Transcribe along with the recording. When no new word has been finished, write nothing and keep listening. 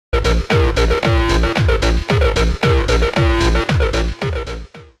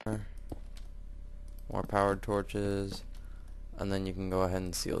powered torches, and then you can go ahead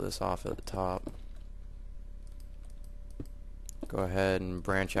and seal this off at the top. Go ahead and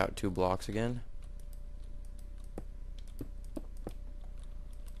branch out 2 blocks again.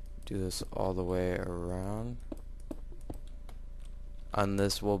 Do this all the way around. And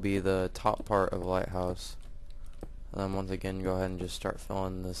this will be the top part of the lighthouse. And then once again, go ahead and just start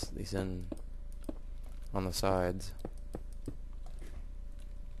filling these in on the sides.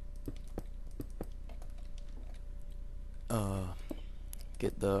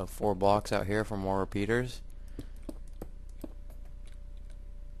 Get the 4 blocks out here for more repeaters.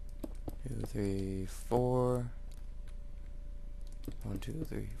 2, 3, 4. 1, 2,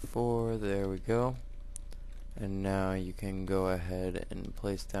 3, 4. There we go. And now you can go ahead and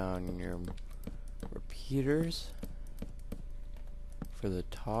place down your repeaters for the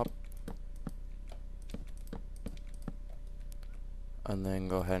top. And then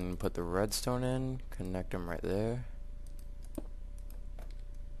go ahead and put the redstone in. Connect them right there.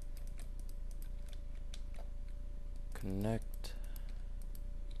 Connect.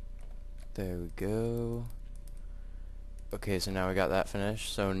 There we go. Okay, so now we got that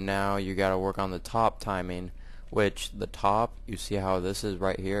finished. So now you gotta work on the top timing, which the top, you see how this is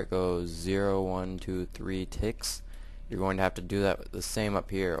right here, it goes 0, 1, 2, 3 ticks. You're going to have to do that the same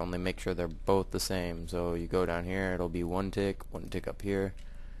up here, only make sure they're both the same. So you go down here, it'll be 1 tick up here,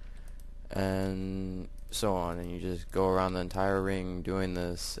 and so on, and you just go around the entire ring doing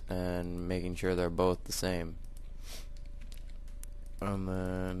this and making sure they're both the same. And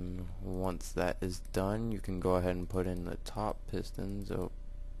then once that is done, you can go ahead and put in the top pistons. Oh,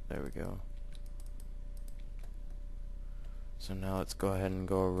 there we go. So now let's go ahead and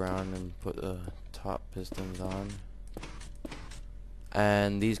go around and put the top pistons on.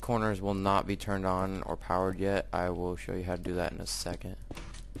 And these corners will not be turned on or powered yet. I will show you how to do that in a second.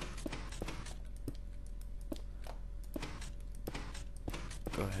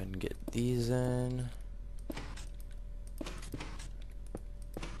 Go ahead and get these in.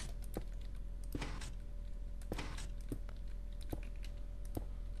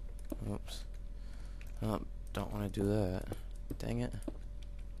 Oops. Oh, don't want to do that. Dang it.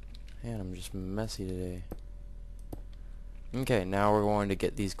 Man, I'm just messy today. Okay, now we're going to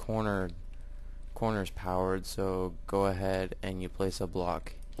get these corners powered, so go ahead and you place a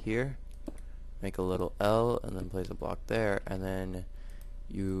block here, make a little L, and then place a block there, and then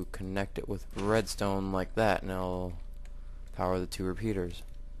you connect it with redstone like that, and it'll power the 2 repeaters.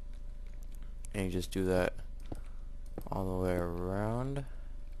 And you just do that all the way around,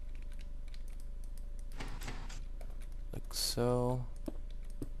 like so.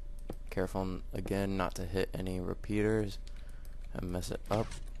 Careful again not to hit any repeaters and mess it up.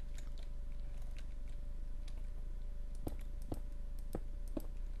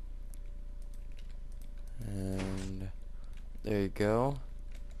 And there you go.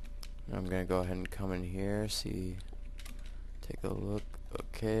 Now I'm gonna go ahead and come in here, take a look.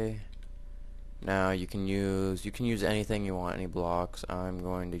 Okay. Now you can use anything you want, any blocks. I'm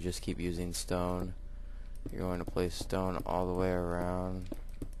going to just keep using stone. You're going to place stone all the way around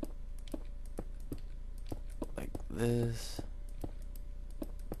like this.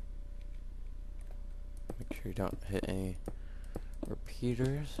 Make sure you don't hit any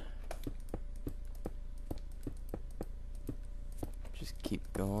repeaters. Just keep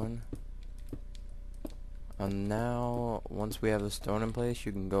going. And now, once we have the stone in place,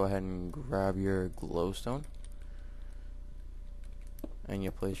 you can go ahead and grab your glowstone. And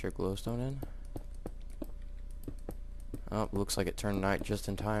you place your glowstone in. Oh, looks like it turned night just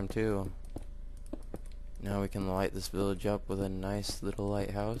in time, too. Now we can light this village up with a nice little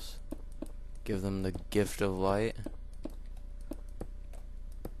lighthouse. Give them the gift of light.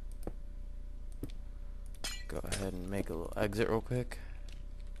 Go ahead and make a little exit real quick.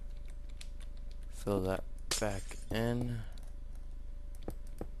 Fill that back in.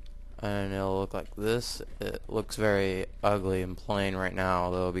 And it'll look like this. It looks very ugly and plain right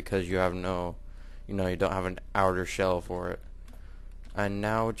now, though, because you have you don't have an outer shell for it. And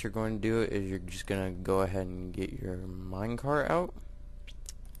now what you're going to do is you're just going to go ahead and get your minecart out.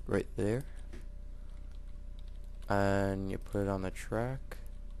 Right there. And you put it on the track.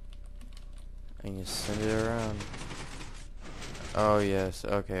 And you send it around. Oh yes,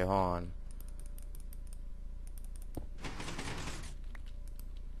 okay, hold on.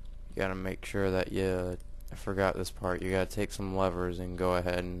 You gotta make sure that I forgot this part, you gotta take some levers and go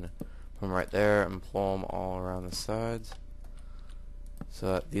ahead and put them right there and pull them all around the sides.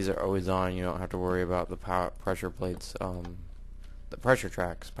 So that these are always on, you don't have to worry about the pressure plates, the pressure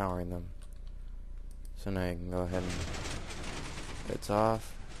tracks powering them. So now you can go ahead and it's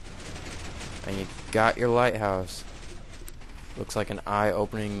off. And you got your lighthouse. Looks like an eye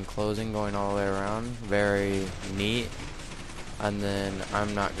opening and closing going all the way around. Very neat. And then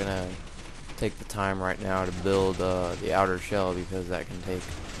I'm not gonna take the time right now to build the outer shell because that can take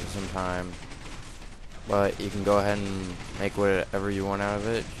some time. But you can go ahead and make whatever you want out of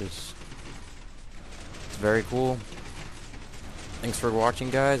it. Just, it's very cool. Thanks for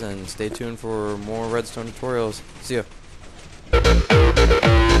watching, guys, and stay tuned for more redstone tutorials. See ya.